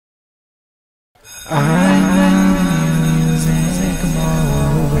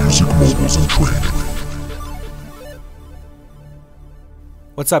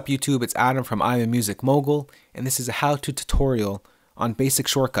What's up YouTube, it's Adam from IAMM Music Mogul, and this is a how-to tutorial on basic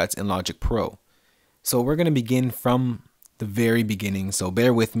shortcuts in Logic Pro. So we're going to begin from the very beginning, so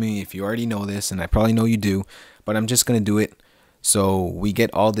bear with me if you already know this, and I probably know you do, but I'm just going to do it so we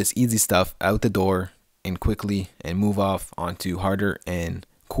get all this easy stuff out the door and quickly and move off onto harder and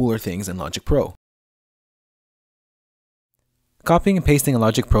cooler things in Logic Pro. Copying and pasting in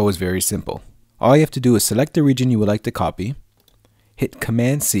Logic Pro is very simple. All you have to do is select the region you would like to copy, hit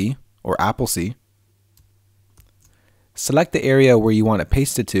Command C or Apple C, select the area where you want to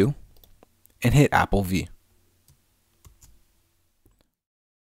paste it to, and hit Apple V.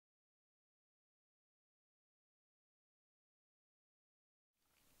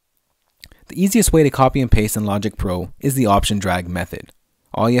 The easiest way to copy and paste in Logic Pro is the option drag method.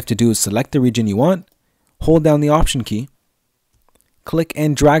 All you have to do is select the region you want, hold down the option key, click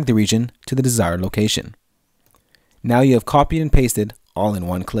and drag the region to the desired location. Now you have copied and pasted all in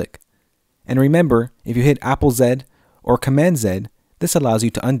one click. And remember, if you hit Apple Z or Command Z, this allows you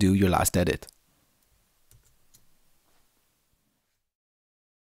to undo your last edit.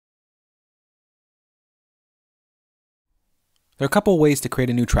 There are a couple ways to create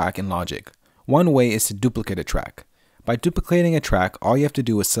a new track in Logic. One way is to duplicate a track. By duplicating a track, all you have to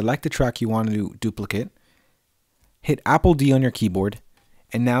do is select the track you want to duplicate, hit Apple D on your keyboard,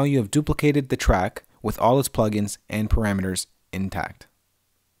 and now you have duplicated the track with all its plugins and parameters intact.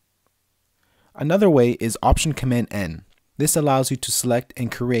 Another way is Option Command N. This allows you to select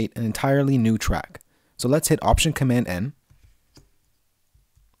and create an entirely new track. So let's hit Option Command N,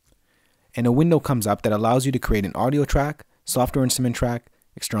 and a window comes up that allows you to create an audio track, software instrument track,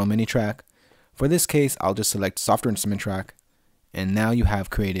 external MIDI track. For this case, I'll just select software instrument track, and now you have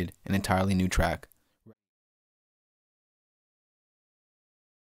created an entirely new track.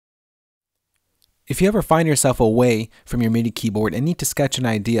 If you ever find yourself away from your MIDI keyboard and need to sketch an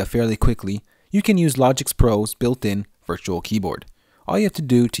idea fairly quickly, you can use Logic Pro's built-in virtual keyboard. All you have to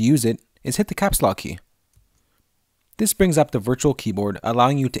do to use it is hit the caps lock key. This brings up the virtual keyboard,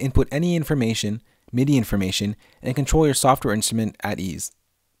 allowing you to input any information, MIDI information, and control your software instrument at ease.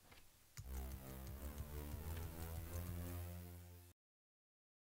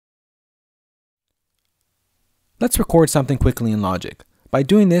 Let's record something quickly in Logic. By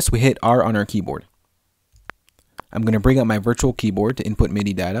doing this, we hit R on our keyboard. I'm going to bring up my virtual keyboard to input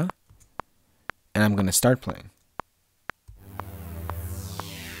MIDI data, and I'm going to start playing.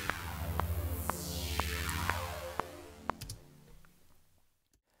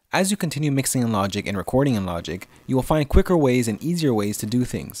 As you continue mixing in Logic and recording in Logic, you will find quicker ways and easier ways to do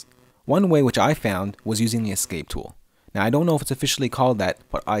things. One way which I found was using the escape tool. Now I don't know if it's officially called that,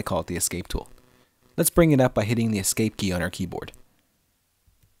 but I call it the escape tool. Let's bring it up by hitting the escape key on our keyboard.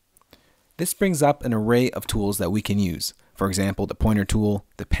 This brings up an array of tools that we can use. For example, the pointer tool,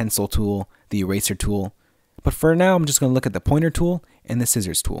 the pencil tool, the eraser tool. But for now, I'm just going to look at the pointer tool and the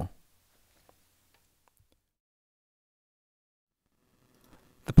scissors tool.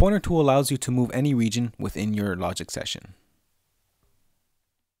 The pointer tool allows you to move any region within your Logic session.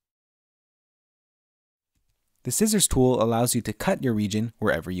 The scissors tool allows you to cut your region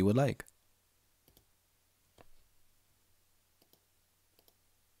wherever you would like.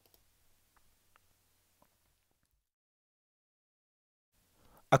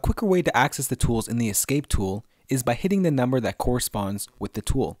 A quicker way to access the tools in the escape tool is by hitting the number that corresponds with the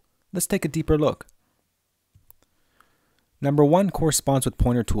tool. Let's take a deeper look. Number 1 corresponds with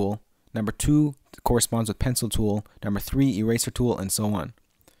pointer tool, number 2 corresponds with pencil tool, number 3 eraser tool, and so on.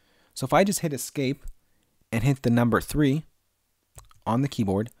 So if I just hit escape and hit the number 3 on the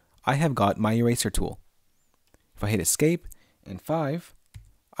keyboard, I have got my eraser tool. If I hit escape and 5,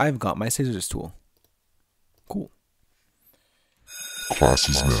 I've got my scissors tool. Cool. Class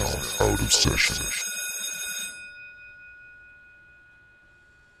is now out of session.